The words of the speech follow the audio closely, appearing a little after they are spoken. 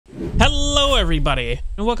everybody,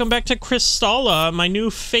 and welcome back to Kristala, my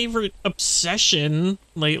new favorite obsession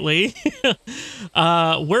lately.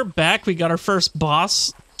 We're back. We got our first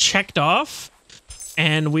boss checked off,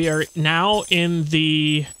 and we are now in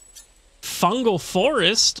the Fungal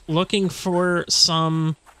Forest looking for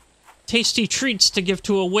some tasty treats to give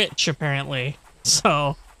to a witch, apparently.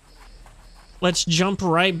 So, let's jump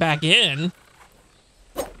right back in.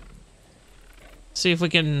 See if we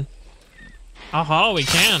can... Aha, we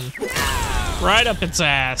can. Right up its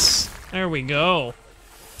ass. There we go.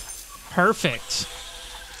 Perfect.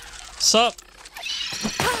 Sup?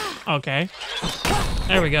 Okay.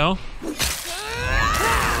 There we go.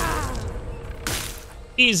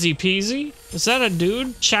 Easy peasy. Is that a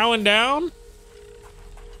dude chowing down?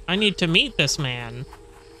 I need to meet this man.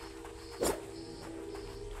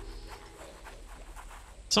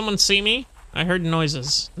 Someone see me? I heard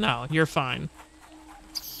noises. No, you're fine.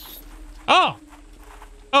 Oh!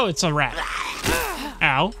 Oh, it's a rat.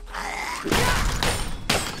 Ow.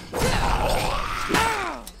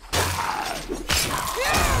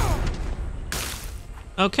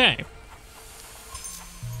 Okay.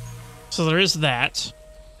 So there is that.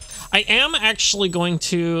 I am actually going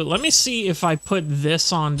to... Let me see if I put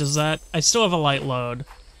this on. Does that... I still have a light load.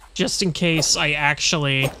 Just in case I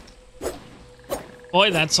actually... Boy,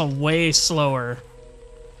 that's a way slower.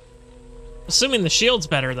 Assuming the shield's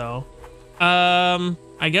better, though.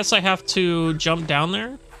 I guess I have to jump down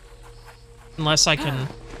there. Unless I can...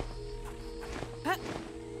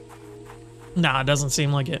 Nah, it doesn't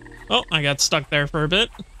seem like it. Oh, I got stuck there for a bit.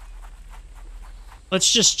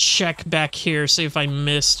 Let's just check back here, see if I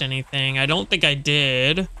missed anything. I don't think I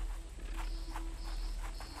did.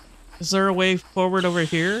 Is there a way forward over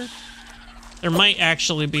here? There might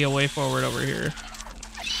actually be a way forward over here.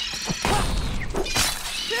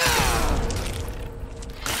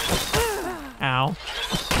 Ow.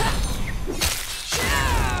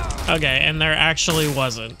 Okay, and there actually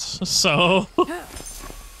wasn't. So...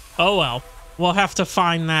 Oh well. We'll have to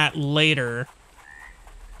find that later.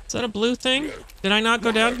 Is that a blue thing? Did I not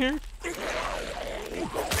go down here?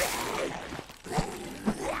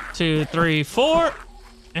 2, 3, 4.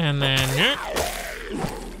 And then...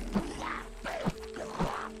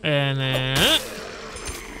 And then...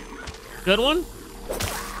 Good one?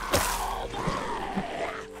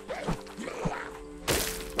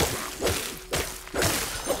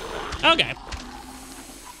 Okay.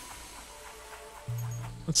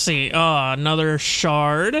 Let's see. Oh, another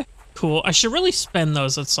shard. Cool. I should really spend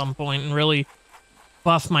those at some point and really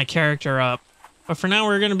buff my character up. But for now,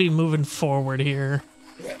 we're going to be moving forward here.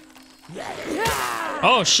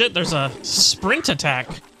 Oh, shit. There's a sprint attack.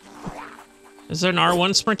 Is there an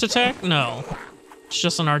R1 sprint attack? No. It's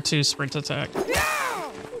just an R2 sprint attack.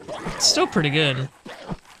 It's still pretty good.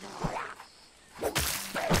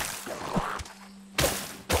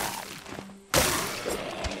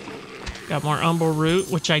 Got more umble root,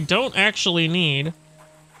 which I don't actually need.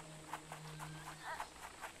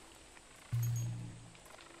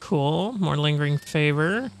 Cool. More lingering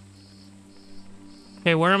favor.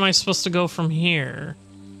 Okay, where am I supposed to go from here?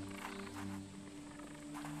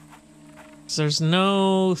 'Cause there's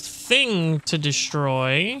no thing to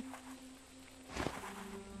destroy.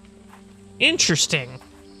 Interesting.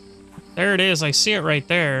 There it is. I see it right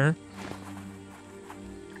there.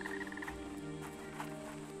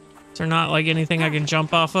 Is there not, like, anything I can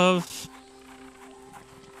jump off of?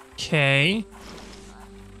 Okay.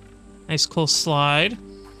 Nice, cool slide.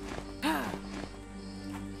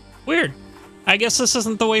 Weird. I guess this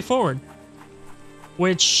isn't the way forward.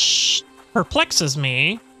 Which perplexes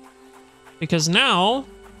me. Because now...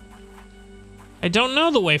 I don't know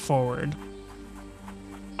the way forward.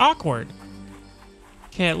 Awkward.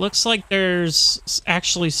 Okay, it looks like there's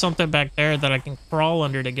actually something back there that I can crawl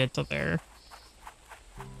under to get to there.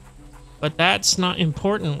 But that's not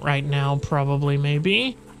important right now, probably,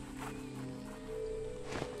 maybe.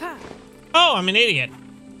 Oh, I'm an idiot.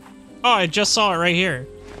 Oh, I just saw it right here.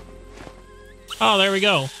 Oh, there we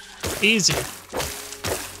go. Easy.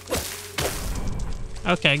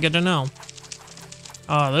 Okay, good to know.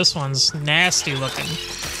 Oh, this one's nasty looking.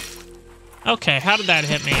 Okay, how did that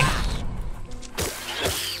hit me?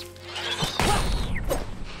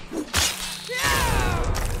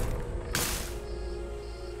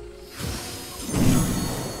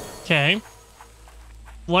 Okay.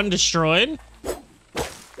 One destroyed.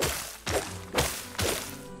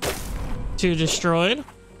 2 destroyed.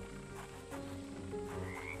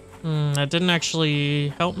 That didn't actually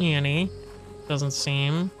help me any. Doesn't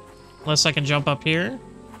seem. Unless I can jump up here.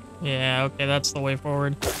 Yeah, okay, that's the way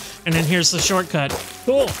forward. And then here's the shortcut.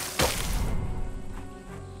 Cool.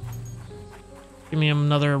 Give me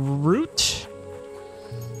another root.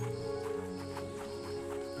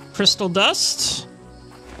 crystal dust.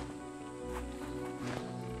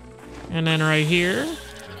 And then right here.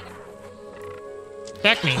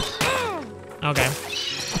 Attack me. Okay.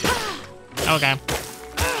 Okay.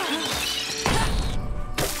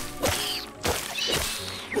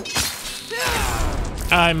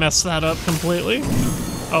 I messed that up completely.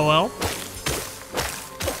 Oh well.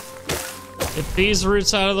 Get these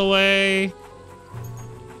roots out of the way.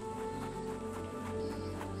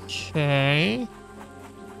 Okay.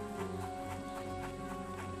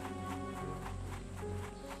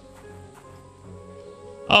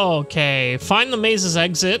 Okay. Find the maze's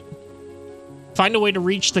exit. Find a way to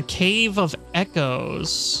reach the Cave of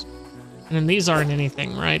Echoes. And then these aren't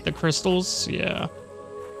anything, right? The crystals? Yeah.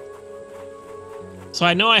 So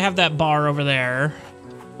I know I have that bar over there,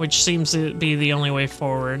 which seems to be the only way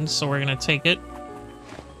forward. So we're going to take it.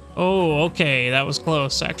 Oh, okay. That was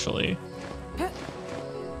close, actually.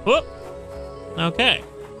 Whoop. Okay.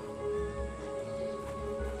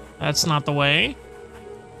 That's not the way.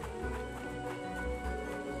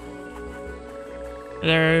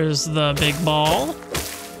 There's the big ball.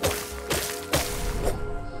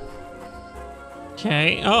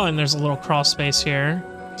 Okay. Oh, and there's a little crawl space here,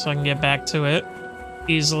 so I can get back to it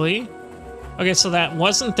easily. Okay, so that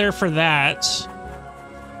wasn't there for that,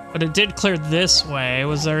 but it did clear this way.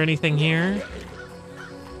 Was there anything here?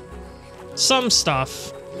 Some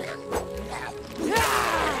stuff.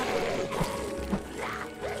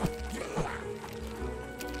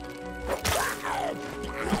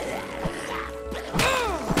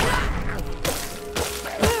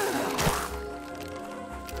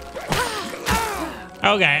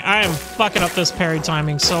 Okay, I am fucking up this parry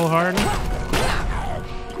timing so hard.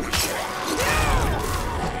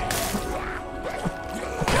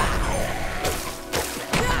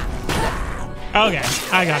 Okay,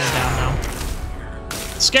 I got it down now.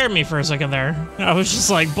 Scared me for a second there. I was just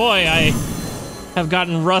like, boy, I have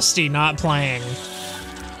gotten rusty not playing.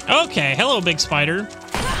 Okay, hello, big spider.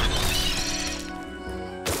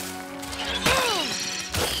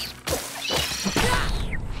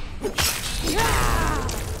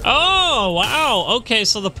 Oh, wow. Okay,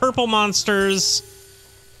 so the purple monsters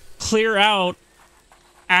clear out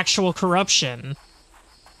actual corruption.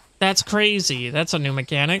 That's crazy. That's a new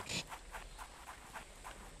mechanic.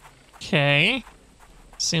 Okay.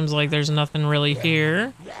 Seems like there's nothing really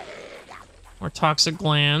here. More toxic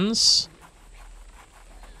glands.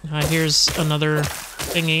 Here's another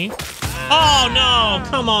thingy. Oh, no!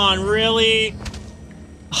 Come on, really?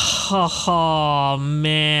 Oh,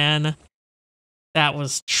 man. That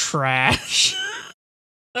was trash.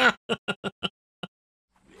 Okay,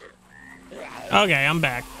 I'm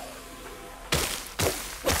back.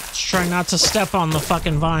 Just trying not to step on the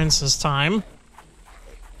fucking vines this time.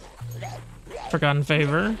 Forgotten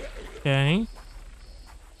favor. Okay.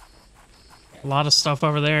 A lot of stuff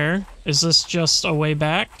over there. Is this just a way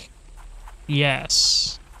back?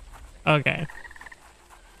 Yes. Okay.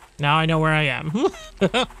 Now I know where I am.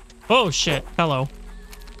 Oh, shit. Hello.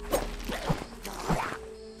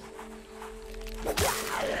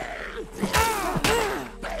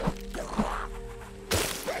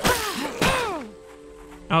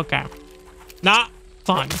 Okay. Not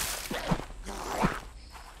fun.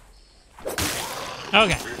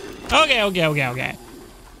 Okay. Okay.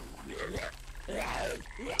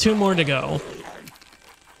 2 more to go.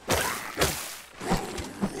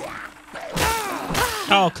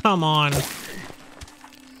 Oh, come on.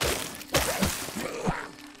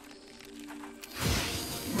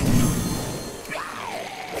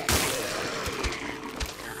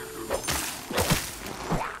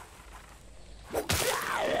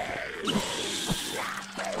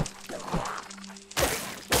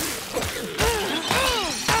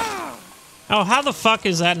 Oh, how the fuck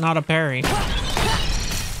is that not a parry?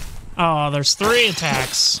 Oh, there's 3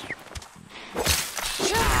 attacks.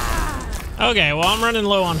 Okay, well, I'm running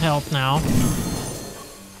low on health now,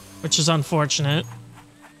 which is unfortunate.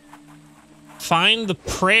 Find the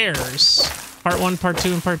prayers. Part 1, Part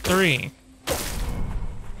 2, and Part 3.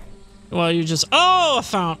 Well, you just... Oh, I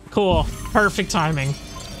found... Cool. Perfect timing.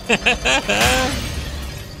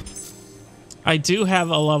 I do have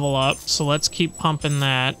a level up, so let's keep pumping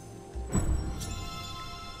that.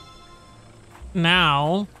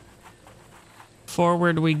 Now,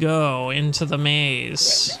 forward we go into the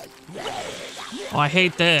maze. Oh, I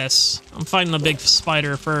hate this. I'm fighting the big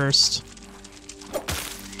spider first.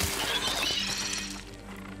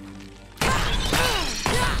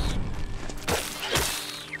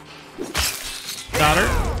 Got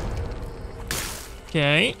her.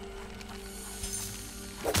 Okay.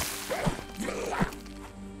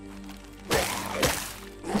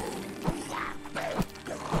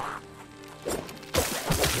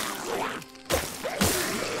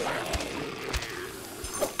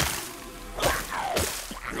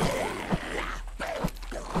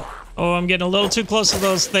 Oh, I'm getting a little too close to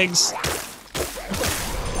those things.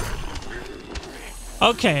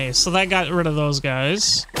 Okay, so that got rid of those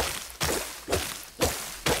guys.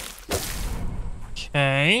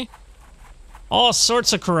 Okay. All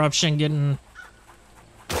sorts of corruption getting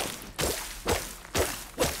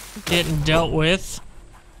dealt with.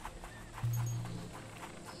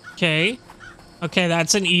 Okay. Okay,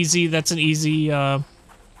 that's an easy little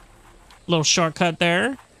shortcut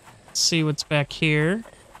there. Let's see what's back here.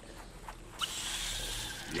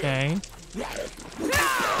 Okay.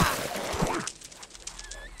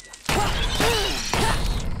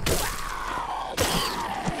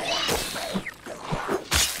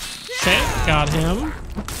 Okay, got him.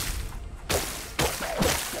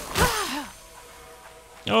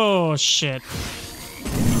 Oh, shit.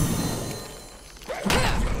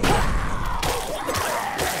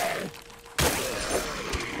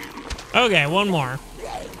 Okay, one more.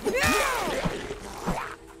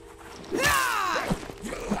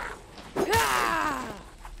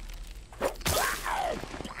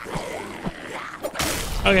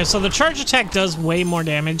 Okay, so the charge attack does way more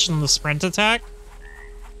damage than the sprint attack,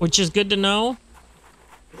 which is good to know.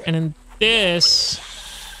 And then this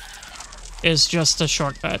is just a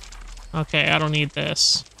shortcut. Okay, I don't need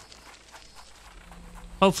this.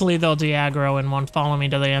 Hopefully they'll de-aggro and won't follow me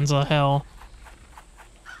to the ends of hell.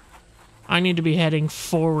 I need to be heading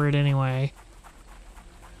forward anyway.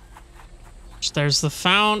 There's the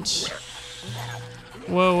fount.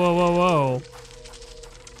 Whoa, whoa, whoa, whoa.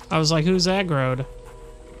 I was like, who's aggroed?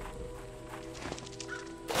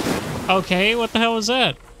 Okay, what the hell is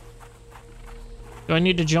that? Do I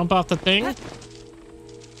need to jump off the thing?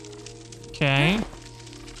 Okay.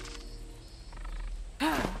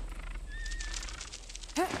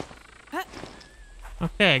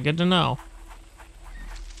 Okay, good to know.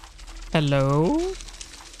 Hello?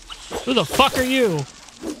 Who the fuck are you?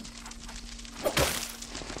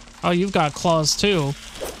 Oh, you've got claws too.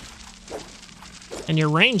 And your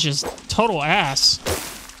range is total ass.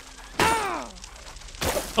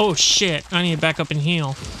 Oh shit, I need to back up and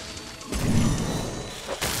heal.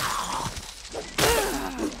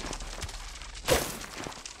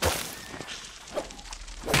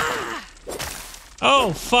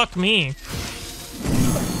 Oh, fuck me.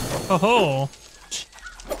 Oh ho.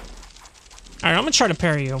 Alright, I'm gonna try to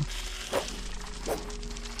parry you.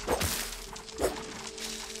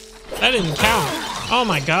 That didn't count. Oh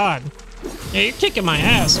my god. Yeah, you're kicking my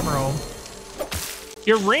ass, bro.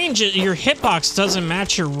 Your range, your hitbox doesn't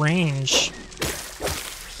match your range.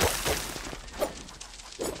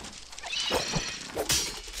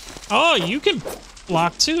 Oh, you can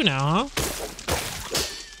block too now, huh?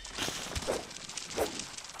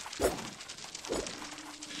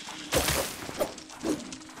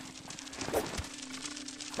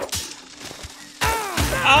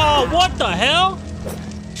 Oh, what the hell?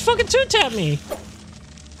 You fucking two-tapped me.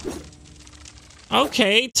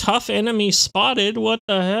 Okay, tough enemy spotted. What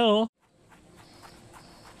the hell?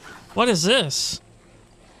 What is this?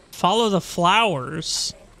 Follow the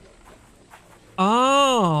flowers.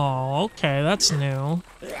 Oh, okay, that's new.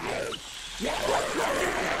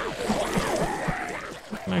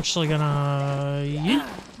 I'm actually gonna... Yeet.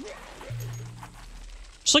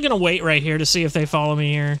 Actually gonna wait right here to see if they follow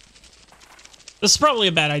me here. This is probably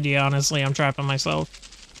a bad idea, honestly. I'm trapping myself.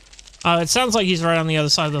 It sounds like he's right on the other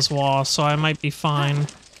side of this wall, so I might be fine.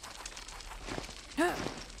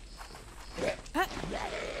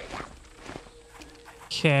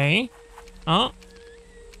 Okay. Oh.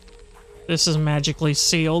 This is magically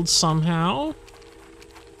sealed somehow.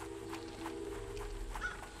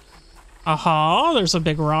 Aha, there's a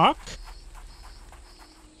big rock.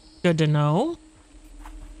 Good to know.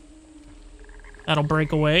 That'll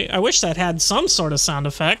break away. I wish that had some sort of sound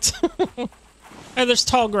effect. Hey, there's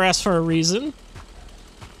tall grass for a reason.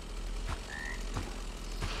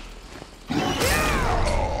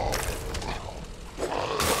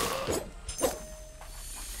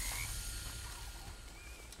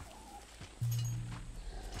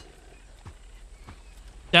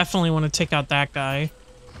 Definitely want to take out that guy.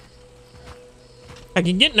 I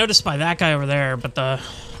can get noticed by that guy over there, but the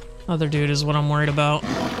other dude is what I'm worried about.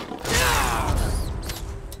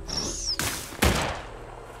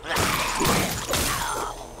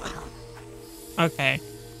 Okay.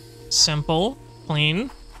 Simple, clean.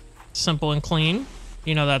 Simple and clean.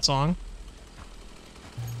 You know that song.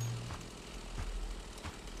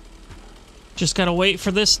 Just gotta wait for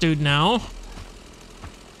this dude now.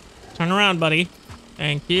 Turn around, buddy.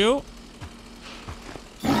 Thank you.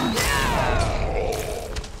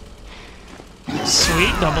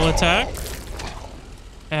 Sweet, double attack.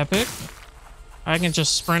 Epic. I can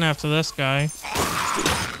just sprint after this guy.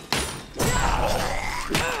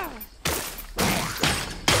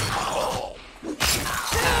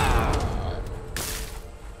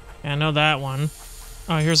 I know that one.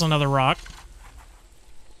 Oh, here's another rock.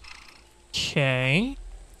 Okay.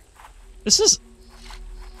 This is...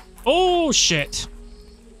 Oh, shit.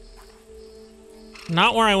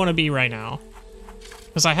 Not where I want to be right now.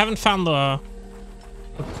 Because I haven't found the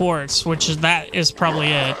quartz, which is, that is probably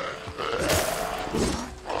it.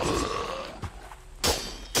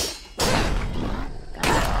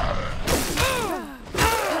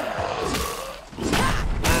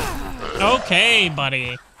 Okay,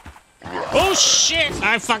 buddy. Oh, shit!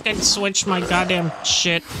 I fucking switched my goddamn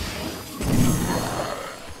shit.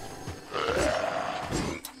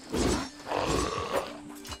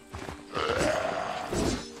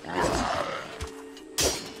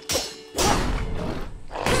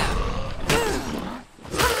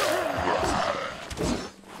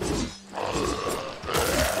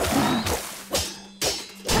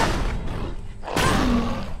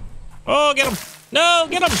 Oh, get him! No,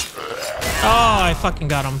 get him! Oh, I fucking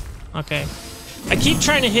got him. Okay. I keep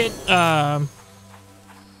trying to hit,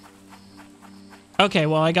 Okay,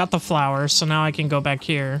 well, I got the flower, so now I can go back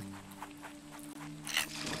here.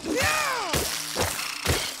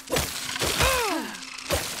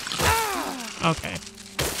 Okay.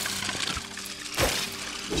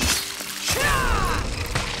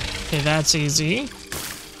 Okay, that's easy.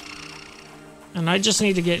 And I just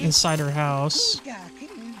need to get inside her house.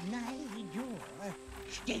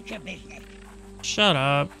 Shut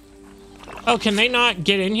up. Oh, can they not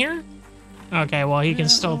get in here? Okay, well, he can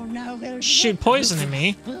still shoot poison at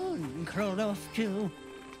me.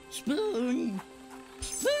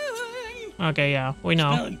 Okay, yeah, we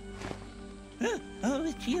know. Oh,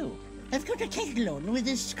 it's you. I've got a kettle on with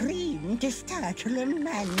a scream to startle a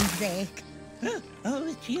mandrake. Oh,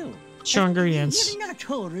 it's you. Show ingredients. You're not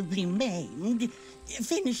horribly maimed.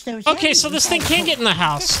 Finish those. Okay, so this thing can't get in the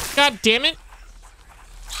house. God damn it.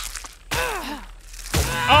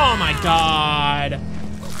 Oh my god.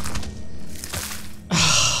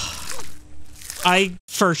 I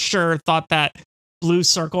for sure thought that blue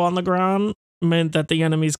circle on the ground meant that the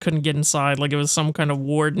enemies couldn't get inside, like it was some kind of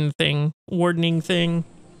wardening thing.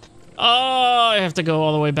 Oh, I have to go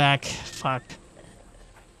all the way back. Fuck.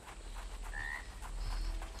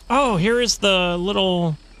 Oh, here is the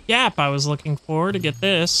little gap I was looking for to get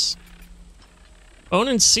this. Bone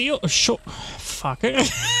and seal. Fuck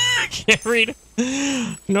it. Can't read.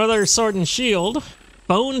 Another sword and shield.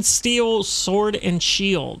 Bone, steel, sword, and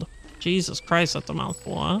shield. Jesus Christ, that's a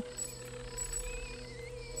mouthful, huh?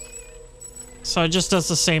 So it just does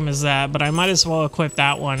the same as that, but I might as well equip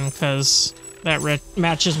that one because that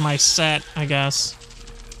matches my set, I guess.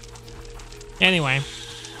 Anyway.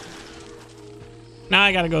 Now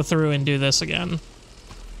I gotta go through and do this again.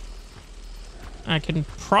 I can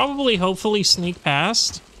probably, hopefully, sneak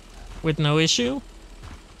past with no issue.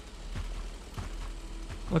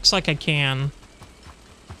 Looks like I can.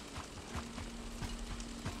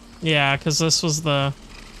 Yeah, because this was the...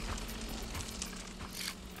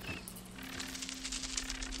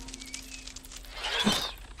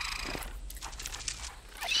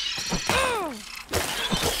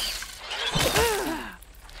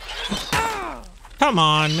 Come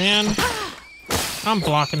on, man. I'm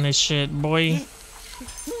blocking this shit, boy.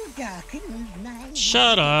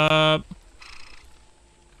 Shut up.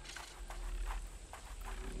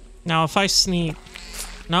 Now, if I sneak...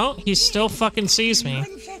 No, he still fucking sees me.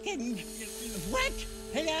 1 second. What?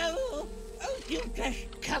 Hello? Oh, you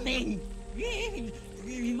just come in.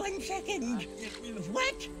 1 second.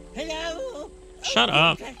 What? Hello? Shut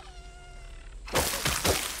up.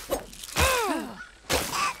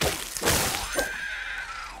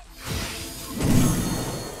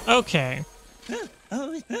 Okay.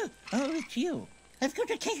 Oh, it's you. I've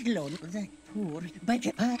got a kettle on that poor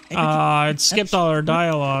It skipped all our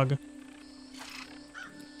dialogue.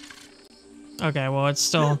 Okay, well, it's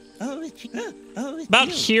still... About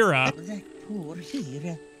Hira. That poor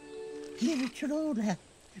Hira. Hira Trolla.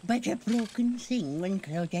 But a broken thing when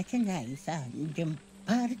Claudette and I found him.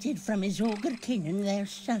 Parted from his ogre kin in their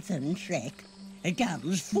southern trek.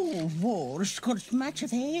 Adam's full war scorched much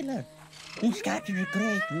of Ailur and scattered a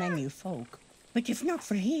great many folk. But if not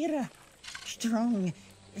for Hira, strong,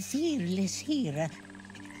 fearless Hira,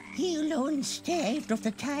 he alone staved off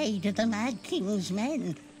the tide of the Mad King's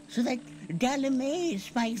men, so that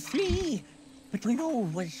Dalamaze might flee. But when all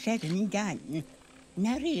was said and done,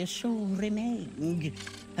 nary a soul remained,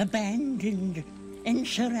 abandoned and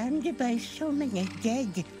surrounded by so many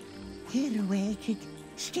dead. Hira waited.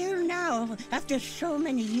 Still now, after so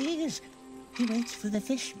many years, he waits for the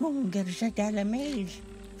fishmongers at Dalamaze,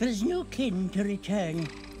 for his new kin to return.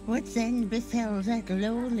 What then befell that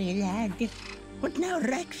lowly lad? What now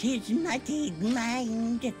wrecks his muddied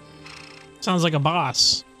mind? Sounds like a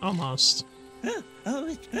boss, almost. What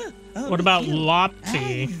It's about you.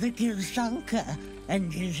 Lopti? I'm the Raksaka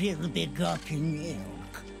and his ill-begotten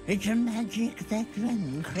ilk. It's a magic that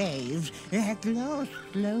one craves, that lost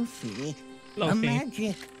Lofi. A Lofi.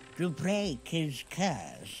 magic to break his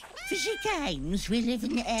curse. For the times we live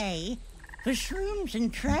in A, for shrooms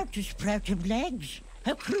and trout to sprout of legs.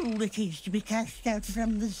 How cruel it is to be cast out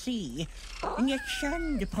from the sea, and yet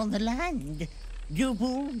shunned upon the land.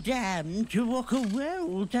 Double damned to walk a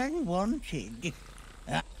world unwanted.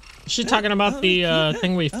 Is she talking about the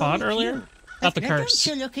thing we fought earlier? About the Now, curse.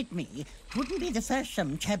 Don't you look at me. Wouldn't be the first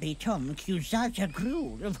some chubby Tom accused Zaza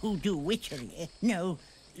Gruel of hoodoo witchery. No,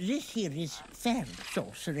 this here is fair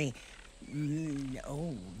sorcery.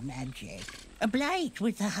 Old magic. A blight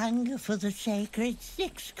with a hunger for the sacred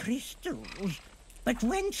 6 crystals. But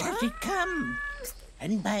whence has it come?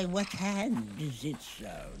 And by what hand is it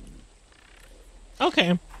sown?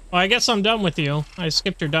 Okay. Well, I guess I'm done with you. I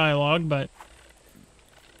skipped your dialogue, but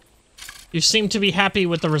you seem to be happy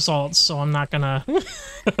with the results, so I'm not gonna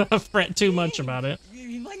fret too much about it.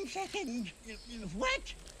 1 second.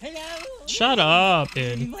 What? Hello? Shut up,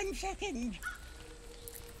 dude. 1 second.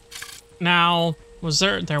 Now,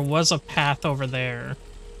 there was a path over there.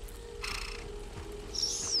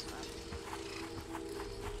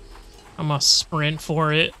 I'm gonna sprint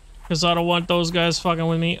for it, because I don't want those guys fucking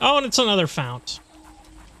with me. Oh, and it's another fount.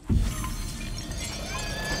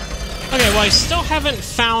 Okay, well, I still haven't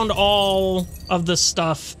found all of the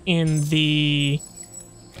stuff in the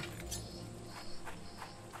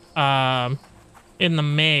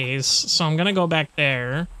maze, so I'm gonna go back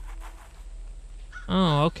there.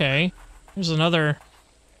 Oh, okay. There's another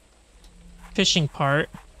fishing part.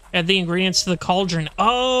 Add the ingredients to the cauldron.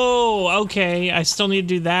 Oh, okay. I still need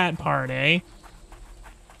to do that part, eh?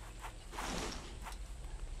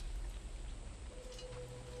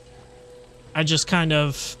 I just kind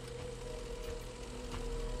of...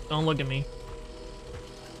 Don't look at me.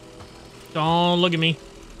 Don't look at me.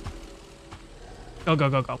 Go, go,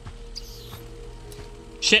 go, go.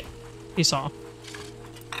 Shit. He saw.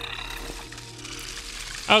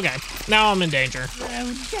 Okay. Now I'm in danger.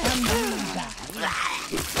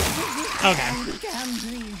 Okay.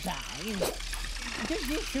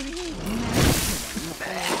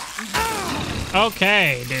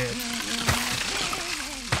 Okay, dude.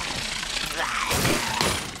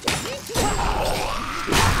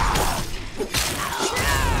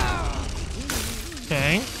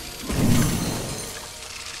 Okay.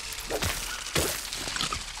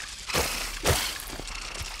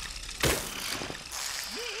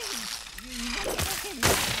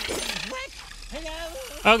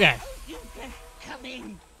 Okay. Come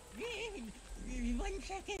in. 1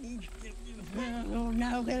 second. Oh,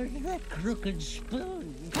 now there's that crooked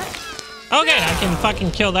spoon. Okay, I can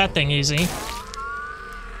fucking kill that thing easy.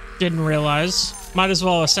 Didn't realize. Might as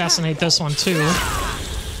well assassinate this one too.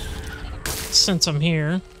 Since I'm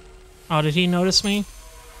here. Oh, did he notice me?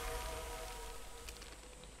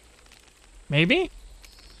 Maybe?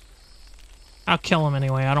 I'll kill him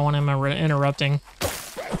anyway. I don't want him interrupting.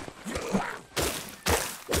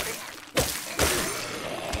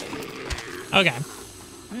 Okay.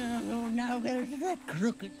 Oh, now there's that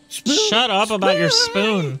crooked spoon. Shut up about your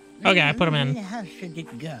spoon. Okay, I put him in. How should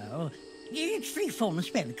it go? It's freeform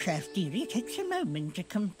spellcraft, dearie. It takes a moment to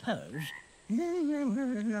compose.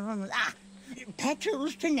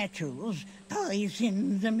 Petals to nettles,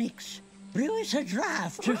 poison the mix. Brew us a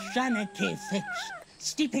draught to sanity fix.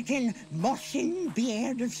 Steep it in mossin,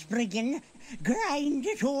 beard of spriggin. Grind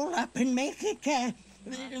it all up and make it,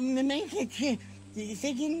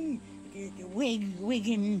 thiggin,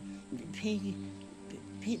 wiggin, piggin.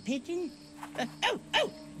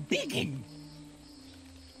 Biggin.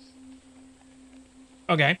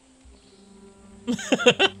 Okay.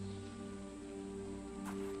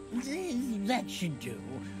 That should do.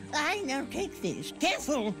 I now take this.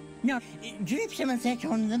 Careful! Now, drip some of that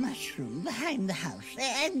on the mushroom behind the house.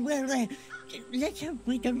 And, well, let's hope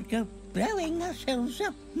we don't go blowing ourselves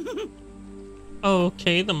up.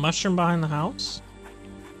 Okay, the mushroom behind the house?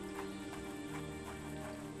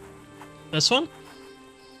 This one?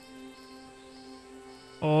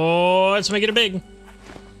 Oh, let's make it big.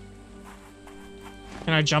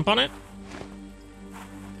 Can I jump on it?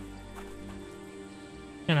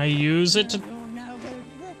 Can I use it to... Now there's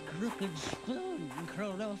that crooked spoon,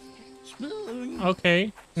 Krolos. Spoon.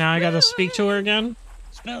 Okay, now I gotta speak to her again?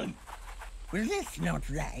 Spoon. Well, that's not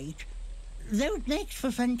right. Though it makes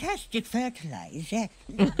for fantastic fertilizer.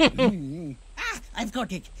 I've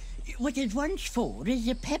got it. What it wants for is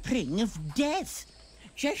a peppering of death.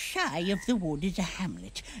 Just shy of the wood is a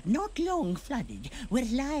hamlet, not long flooded, where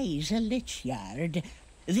lies a lich yard.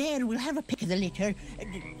 There we'll have a pick of the litter,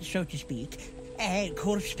 so to speak.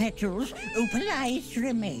 Corpse petals, opalized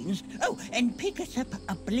remains. Oh, and pick us up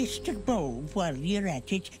a blistered bulb while you're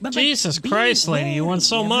at it. Jesus Christ, lady, you want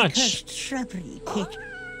so much. Cursed shrubbery pit.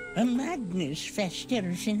 A madness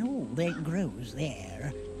festers in all that grows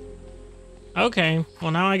there. Okay,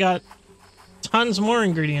 well now I got tons more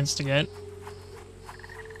ingredients to get.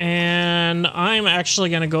 And I'm actually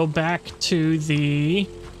gonna go back to the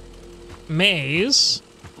maze.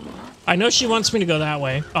 I know she wants me to go that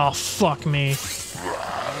way. Oh, fuck me.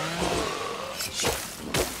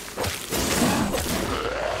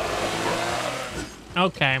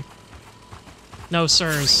 Okay. No,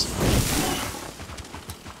 sirs.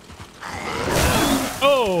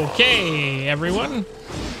 Okay, everyone.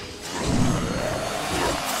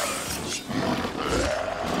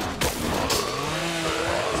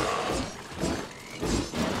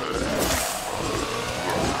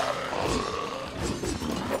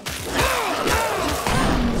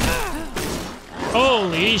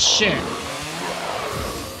 Holy shit.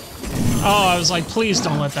 Oh, I was like, please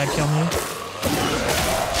don't let that kill me.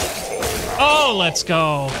 Oh, let's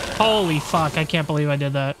go. Holy fuck, I can't believe I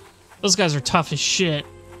did that. Those guys are tough as shit.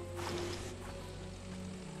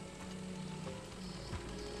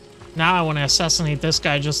 Now I want to assassinate this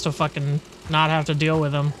guy just to fucking not have to deal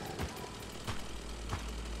with him.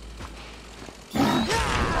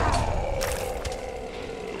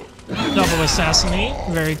 Double assassinate.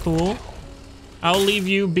 Very cool. I'll leave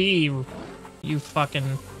you be, you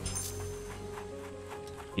fucking...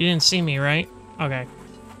 You didn't see me, right? Okay.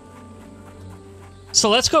 So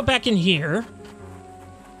let's go back in here.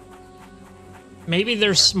 Maybe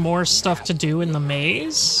there's more stuff to do in the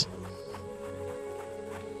maze?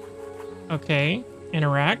 Okay.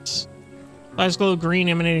 Interact. Eyes glow green,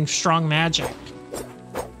 emanating strong magic.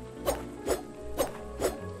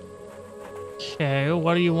 Okay,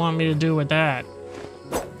 what do you want me to do with that?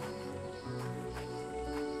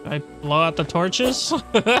 I blow out the torches?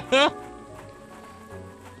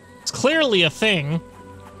 It's clearly a thing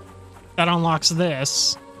that unlocks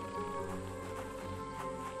this.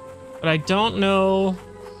 But I don't know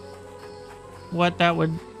what that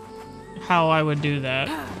would... how I would do that.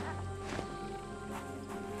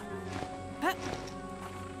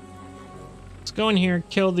 Let's go in here,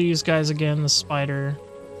 kill these guys again, the spider.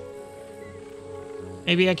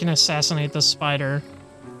 Maybe I can assassinate the spider.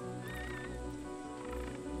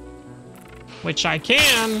 Which I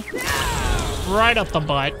can, right up the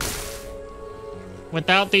butt,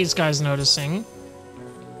 without these guys noticing.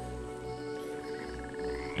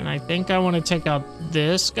 And I think I want to take out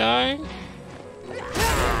this guy.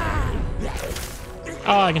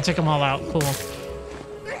 Oh, I can take them all out. Cool.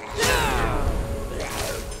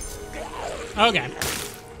 Okay.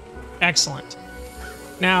 Excellent.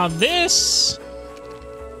 Now this...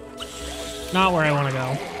 not where I want to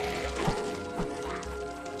go.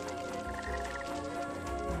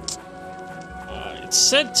 It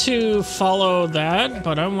said to follow that,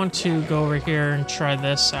 but I want to go over here and try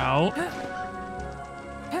this out.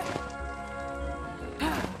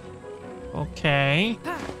 Okay.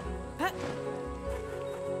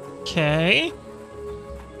 Okay.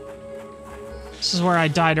 This is where I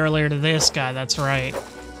died earlier to this guy, that's right.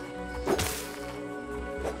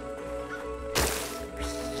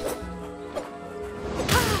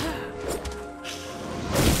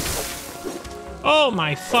 Oh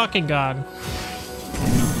my fucking god.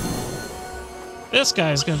 This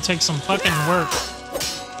guy's gonna take some fucking work.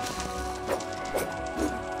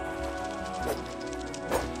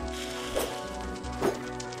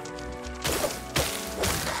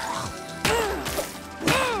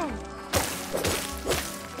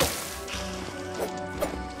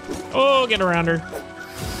 Oh, get around her.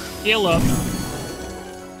 Heal up.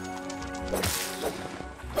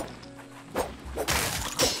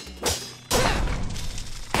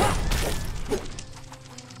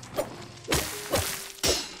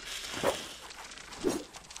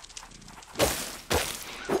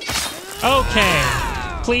 Okay.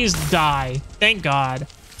 Please die. Thank God.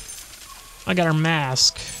 I got her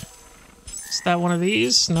mask. Is that one of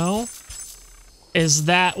these? No. Is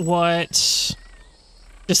that what...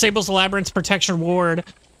 disables the labyrinth's protection ward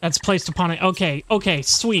that's placed upon it? Okay. Okay.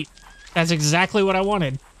 Sweet. That's exactly what I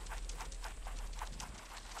wanted.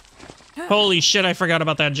 Holy shit, I forgot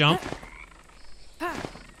about that jump.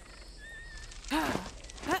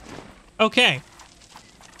 Okay.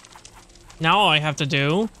 Now all I have to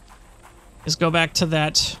do is go back to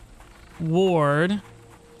that ward,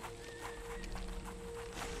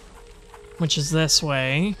 which is this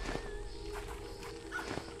way.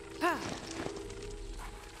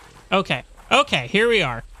 Okay. Okay, here we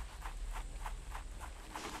are.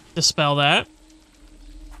 Dispel that.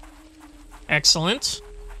 Excellent.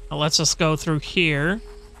 Now let's just go through here.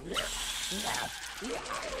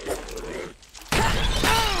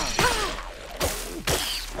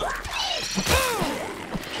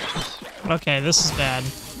 Okay, this is bad.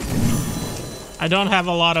 I don't have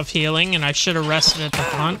a lot of healing, and I should have rested at the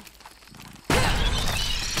front.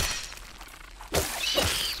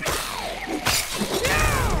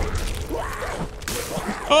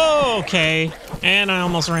 Okay. And I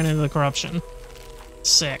almost ran into the corruption.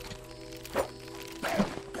 Sick.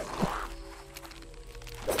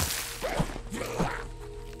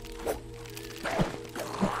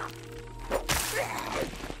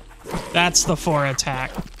 That's the 4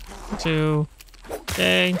 attack. 2.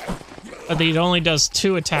 Okay. But he only does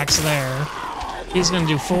 2 attacks there. He's gonna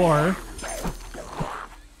do 4.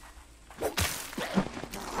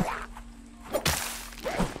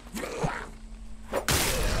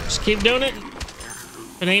 Just keep doing it.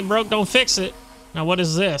 If it ain't broke, don't fix it. Now what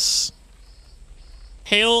is this?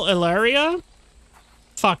 Hail Ilaria?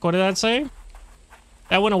 Fuck, what did that say?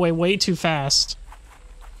 That went away way too fast.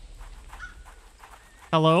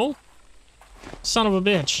 Hello? Son of a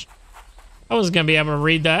bitch. I wasn't gonna be able to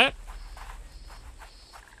read that.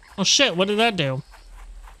 Oh shit, what did that do?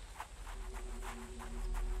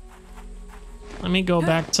 Let me go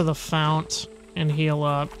back to the fount and heal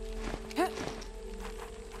up.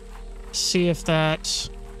 See if that...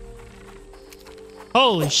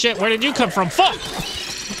 Holy shit, where did you come from? Fuck!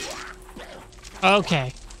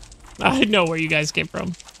 Okay. I know where you guys came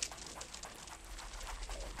from.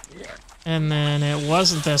 And then it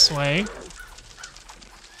wasn't this way.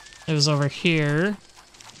 It was over here.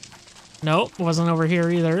 Nope, wasn't over here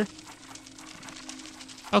either.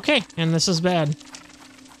 Okay, and this is bad.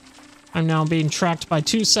 I'm now being tracked by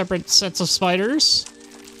 2 separate sets of spiders,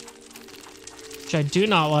 which I do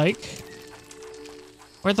not like.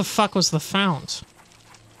 Where the fuck was the fount?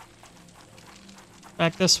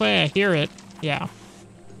 Back this way, I hear it. Yeah.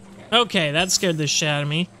 Okay, that scared the shit out of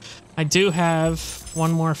me. I do have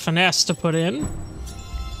one more finesse to put in.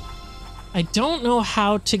 I don't know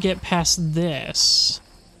how to get past this.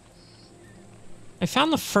 I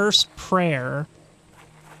found the first prayer.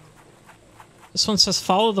 This one says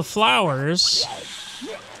follow the flowers,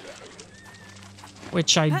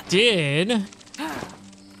 which I did.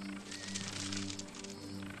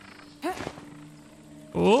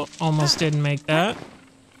 Oh, almost didn't make that.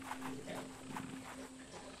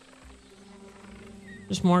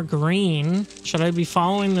 There's more green. Should I be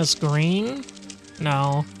following this green?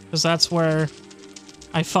 No, because that's where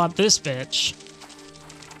I fought this bitch.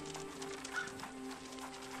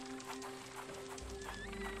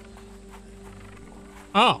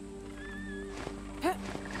 Oh.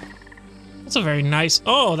 That's a very nice...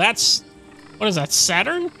 Oh, that's... What is that,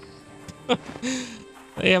 Saturn?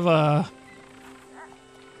 They have a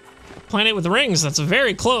planet with rings that's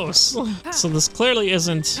very close. So this clearly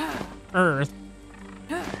isn't Earth.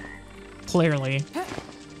 Clearly.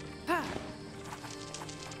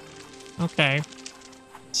 Okay.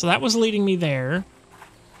 So that was leading me there.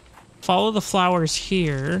 Follow the flowers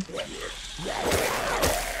here.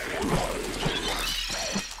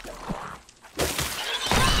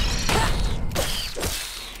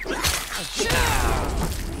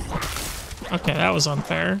 Okay, that was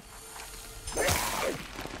unfair.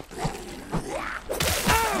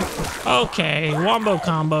 Okay, wombo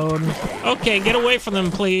comboed. Okay, get away from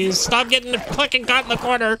them, please. Stop getting fucking caught in the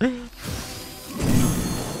corner.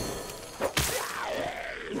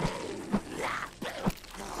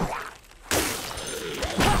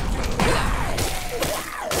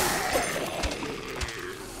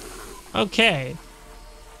 Okay.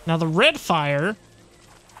 Now the red fire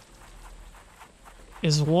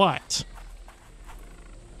is what?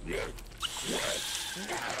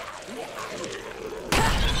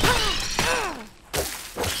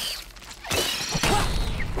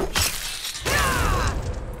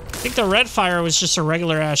 I think the red fire was just a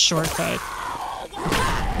regular ass shortcut.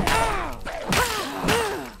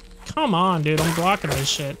 Come on, dude, I'm blocking this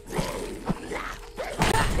shit.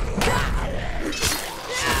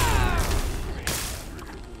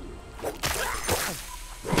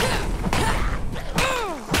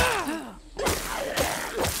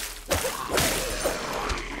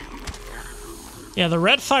 Yeah, the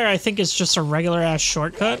red fire I think is just a regular ass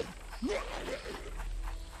shortcut.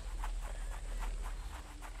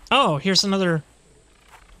 Oh, here's another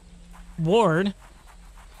ward.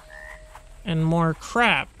 And more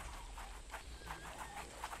crap.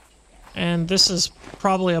 And this is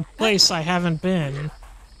probably a place I haven't been.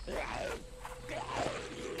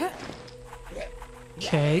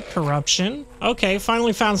 Okay, corruption. Okay,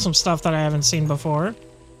 finally found some stuff that I haven't seen before.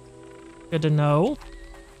 Good to know.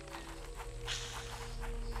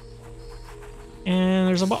 And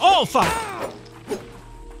there's a oh, fuck!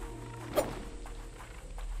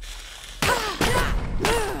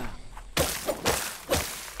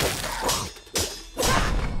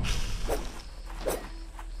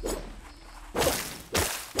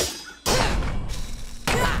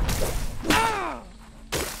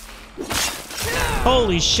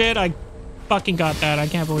 Holy shit, I fucking got that. I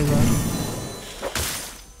can't believe that.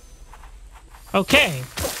 Okay,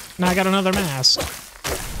 now I got another mask.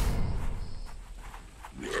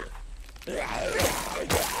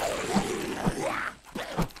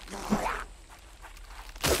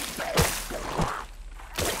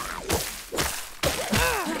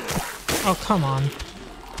 Oh, come on.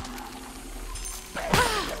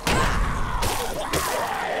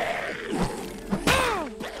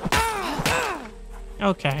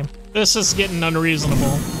 Okay, this is getting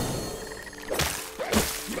unreasonable.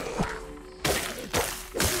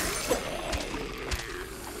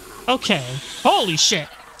 Okay, holy shit.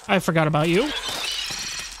 I forgot about you.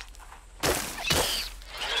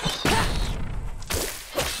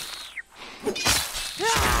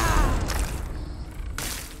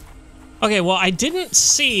 Okay, well, I didn't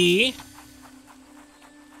see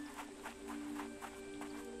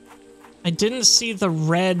the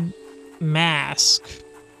red mask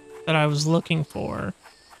that I was looking for.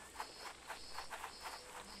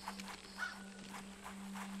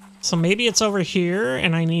 So maybe it's over here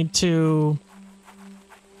and I need to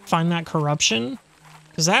find that corruption,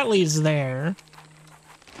 because that leads there.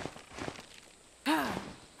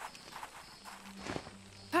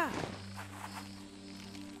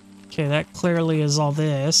 Okay, that clearly is all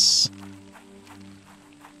this.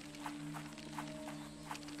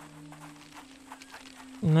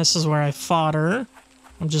 And this is where I fought her.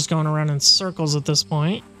 I'm just going around in circles at this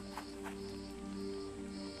point.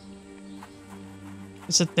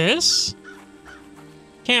 Is it this?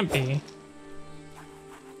 Can't be.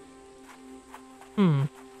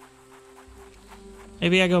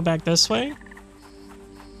 Maybe I go back this way?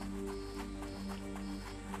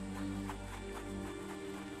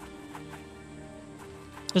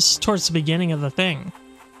 This is towards the beginning of the thing.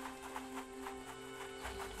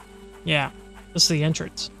 Yeah. This is the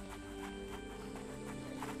entrance.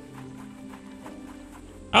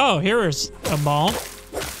 Oh, here is a ball.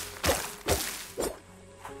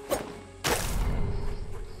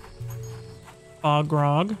 Fog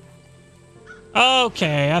grog.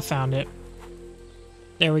 Okay, I found it.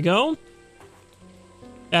 There we go.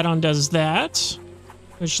 That undoes that,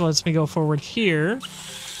 which lets me go forward here.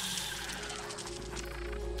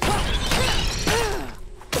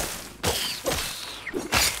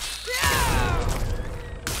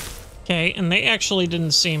 Okay, and they actually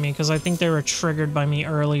didn't see me because I think they were triggered by me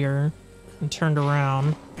earlier and turned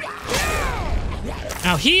around.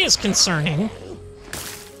 Now he is concerning.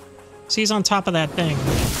 So he's on top of that thing.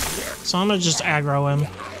 So I'm gonna just aggro him.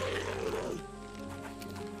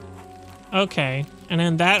 Okay, and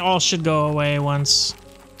then that all should go away once.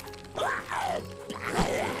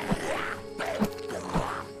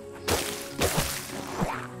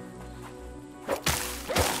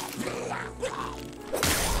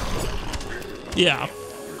 Yeah.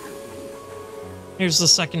 Here's the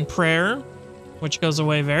second prayer, which goes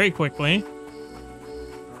away very quickly.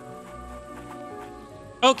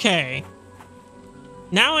 Okay.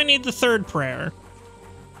 Now I need the third prayer.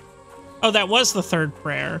 Oh, that was the third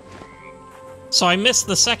prayer. So I missed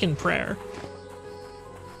the second prayer,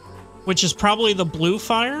 which is probably the blue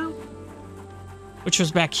fire, which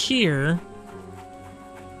was back here.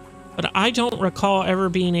 But I don't recall ever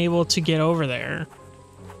being able to get over there.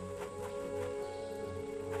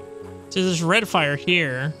 So there's red fire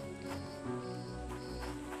here.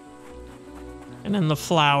 And then the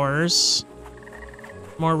flowers.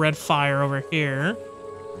 More red fire over here.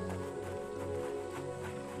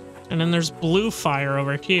 And then there's blue fire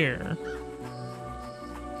over here.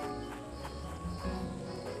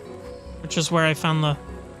 Which is where I found the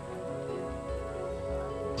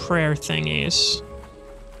prayer thingies.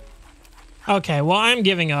 Okay, well, I'm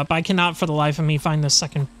giving up. I cannot for the life of me find the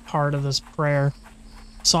second part of this prayer.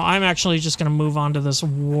 So I'm actually just going to move on to this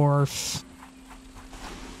wharf.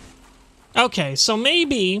 Okay, so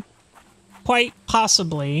maybe, quite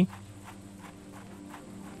possibly,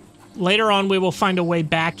 later on we will find a way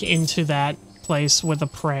back into that place with a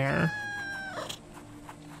prayer.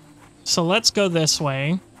 So let's go this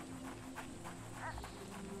way.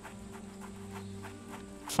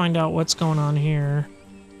 Find out what's going on here.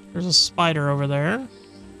 There's a spider over there.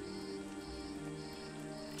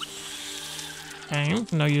 Okay,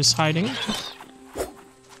 no use hiding.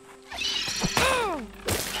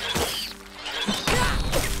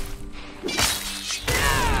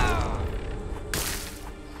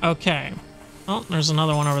 Okay. Oh, there's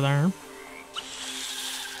another one over there.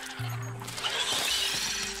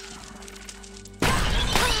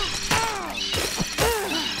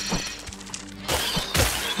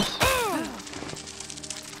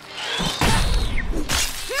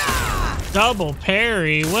 Double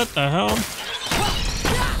parry, what the hell?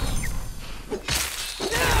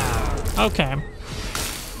 Okay.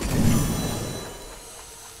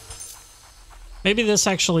 Maybe this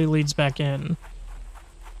actually leads back in.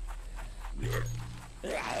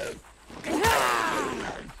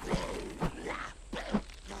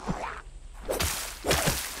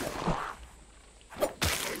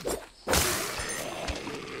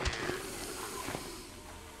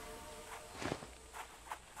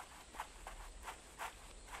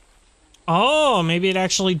 Oh, maybe it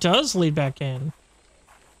actually does lead back in.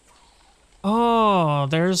 Oh,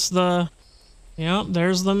 there's the... Yep,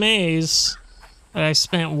 there's the maze that I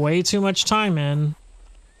spent way too much time in.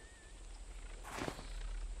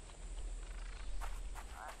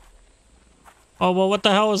 Oh, well, what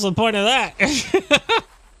the hell was the point of that?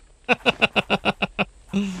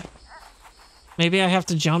 Maybe I have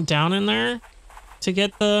to jump down in there to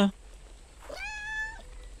get the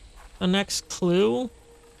next clue?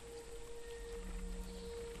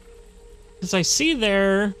 Because I see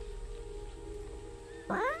there...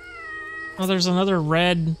 Oh, there's another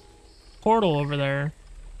red portal over there.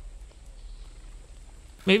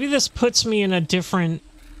 Maybe this puts me in a different...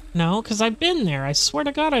 No, because I've been there. I swear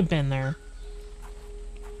to God I've been there.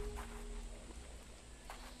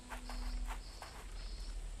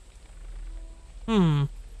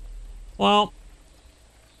 Well,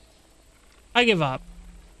 I give up.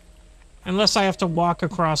 Unless I have to walk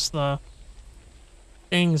across the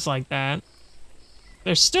things like that.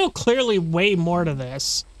 There's still clearly way more to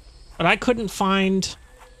this, but I couldn't find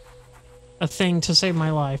a thing to save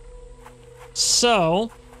my life.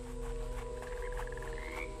 So,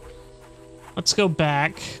 let's go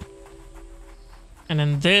back. And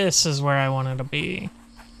then this is where I wanted to be.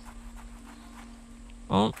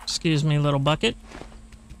 Oh, excuse me, little bucket.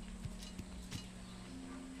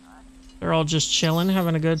 They're all just chilling,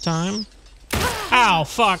 having a good time. Ow,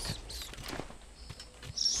 fuck.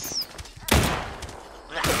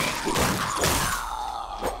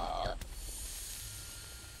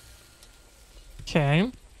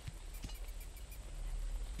 Okay.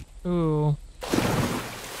 Ooh.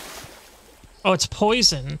 Oh, it's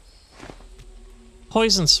poison.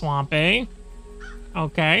 Poison swamp, eh?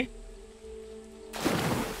 Okay.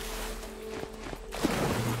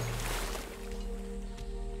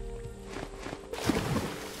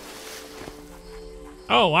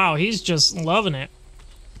 Oh, wow, he's just loving it.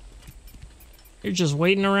 You're just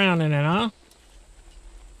waiting around in it, huh?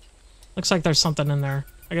 Looks like there's something in there.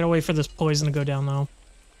 I gotta wait for this poison to go down, though.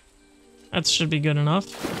 That should be good enough.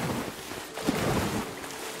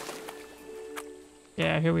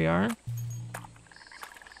 Yeah, here we are.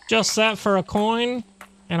 Just that for a coin,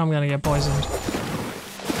 and I'm gonna get poisoned.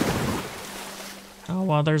 Oh,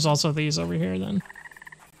 well, there's also these over here, then.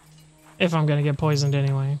 If I'm gonna get poisoned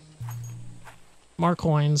anyway. More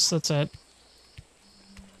coins, that's it.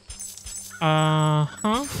 I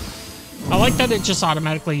like that it just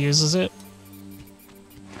automatically uses it.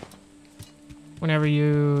 Whenever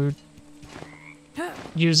you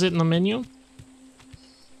use it in the menu.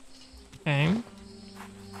 Okay.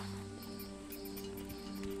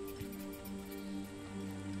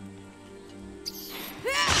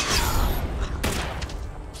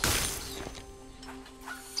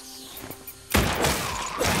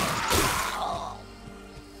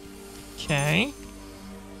 Okay.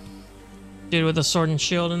 Dude with a sword and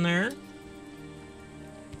shield in there.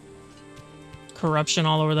 Corruption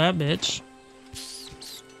all over that bitch.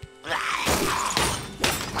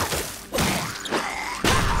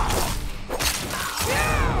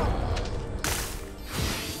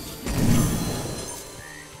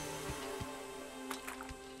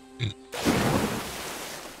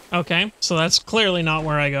 Okay, so that's clearly not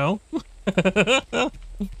where I go.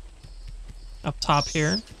 Up top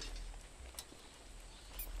here.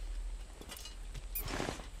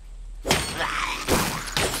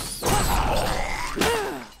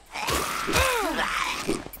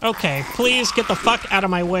 Okay, please get the fuck out of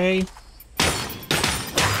my way.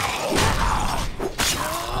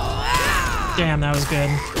 Damn, that was good.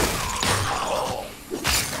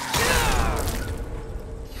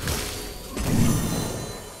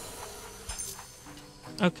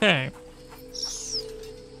 Okay.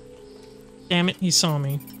 Damn it, he saw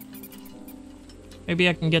me. Maybe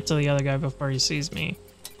I can get to the other guy before he sees me.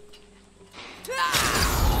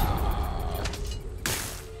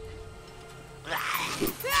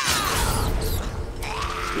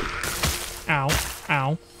 Ow.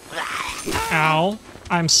 Ow. Ow.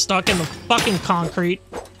 I'm stuck in the fucking concrete.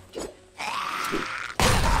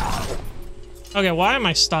 Okay, why am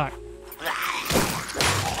I stuck?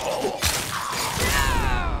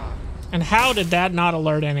 And how did that not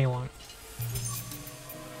alert anyone?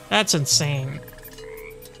 That's insane.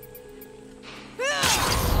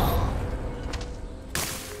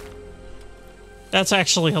 That's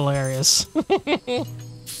actually hilarious. Okay.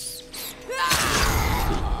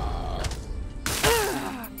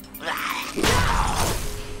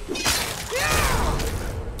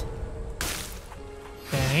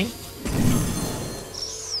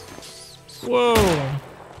 Whoa.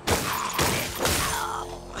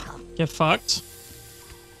 Get fucked.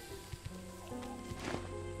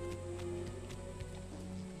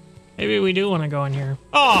 Maybe we do want to go in here.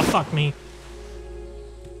 Oh, fuck me.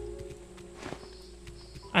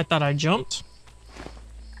 I thought I jumped.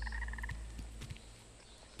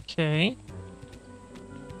 Okay.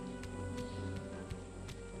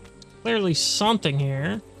 Clearly something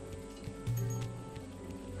here.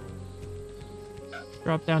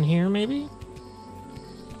 Drop down here, maybe?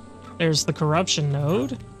 There's the corruption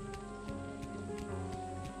node.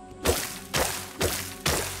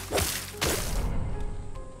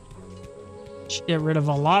 Should get rid of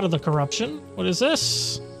a lot of the corruption. What is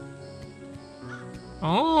this?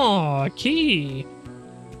 Oh, a key.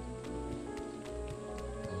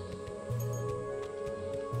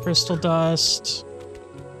 Crystal dust.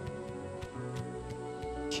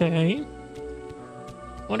 Okay.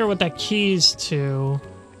 Wonder what that key's to.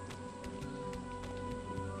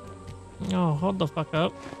 Oh, hold the fuck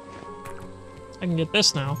up. I can get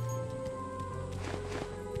this now.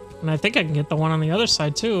 And I think I can get the one on the other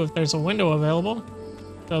side too, if there's a window available.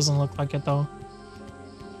 Doesn't look like it though.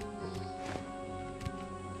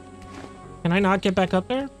 Can I not get back up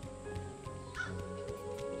there?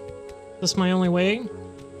 Is this my only way?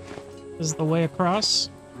 This is the way across?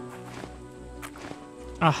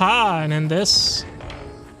 Aha, and then this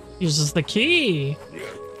uses the key.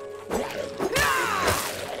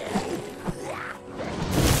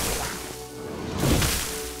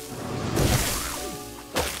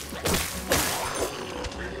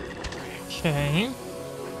 Okay.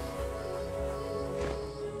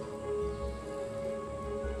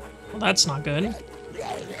 Well, that's not good.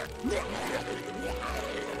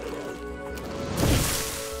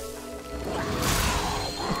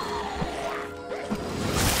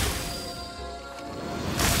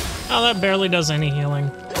 Oh, that barely does any healing.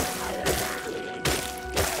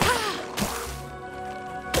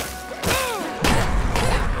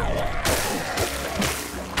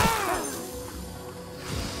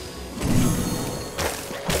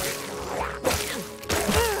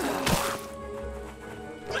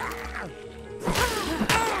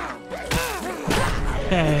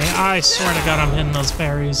 Okay, I swear to God I'm hitting those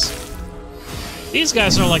berries. These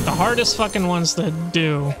guys are like the hardest fucking ones to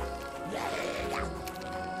do.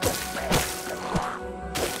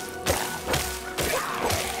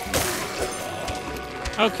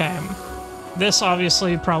 Okay. This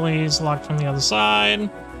obviously probably is locked from the other side.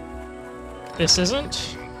 This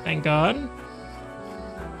isn't. Thank God.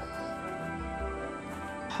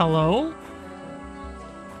 Hello?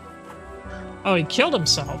 Oh, he killed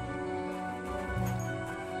himself.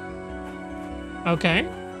 Okay.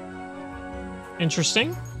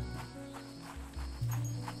 Interesting.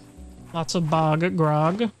 Lots of bog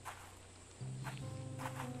grog.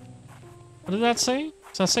 What did that say?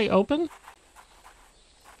 Does that say open?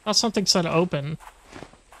 I thought something said open.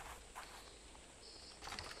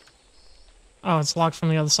 Oh, it's locked from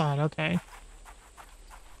the other side. Okay.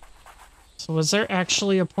 So was there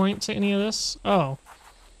actually a point to any of this? Oh.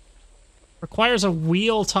 Requires a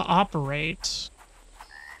wheel to operate.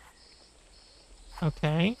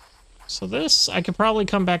 Okay. So this, I could probably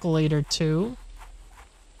come back later too.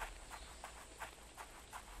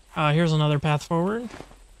 Here's another path forward.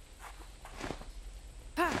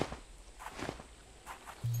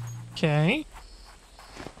 Okay.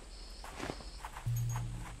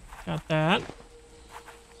 Got that.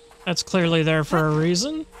 That's clearly there for a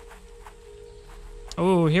reason.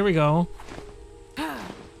 Oh, here we go.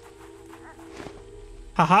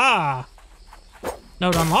 Haha!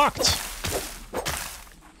 Node unlocked.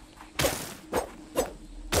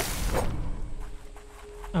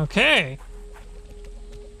 Okay.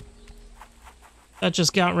 That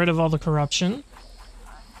just got rid of all the corruption.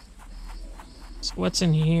 So what's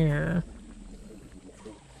in here?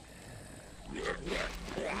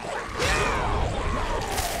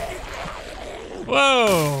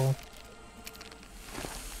 Whoa.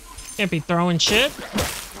 Can't be throwing shit.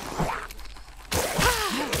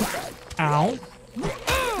 Ow.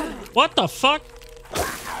 What the fuck?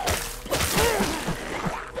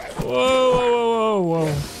 Whoa, whoa, whoa,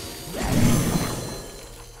 whoa.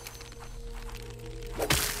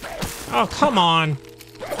 Oh, come on.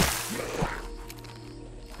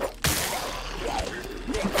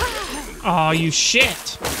 Oh, you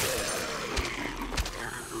shit.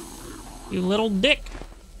 You little dick.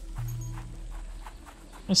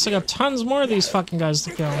 I still got tons more of these fucking guys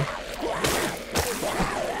to kill.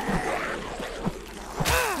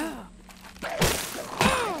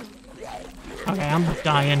 Okay, I'm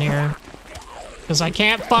dying here. Because I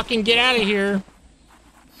can't fucking get out of here.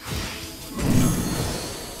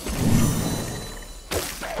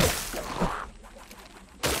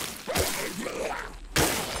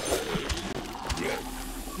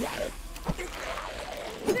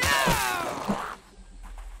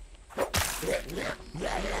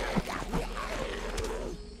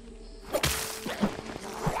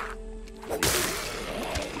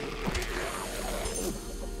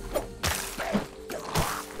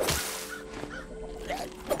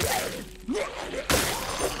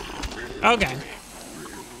 Okay.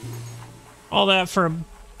 All that for a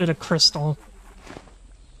bit of crystal.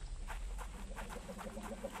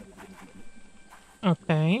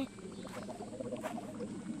 Okay.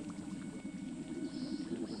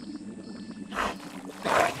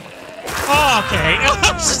 Oh, okay.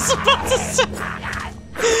 I was just about to say.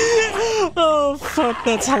 Oh, fuck.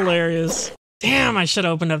 That's hilarious. Damn, I should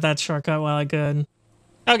have opened up that shortcut while I could.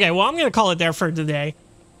 Okay, well, I'm going to call it there for today.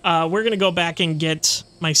 We're going to go back and get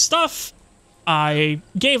my stuff. I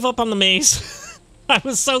gave up on the maze. I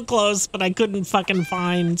was so close, but I couldn't fucking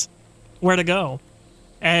find where to go.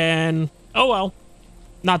 And, oh well.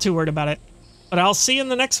 Not too worried about it. But I'll see you in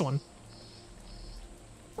the next one.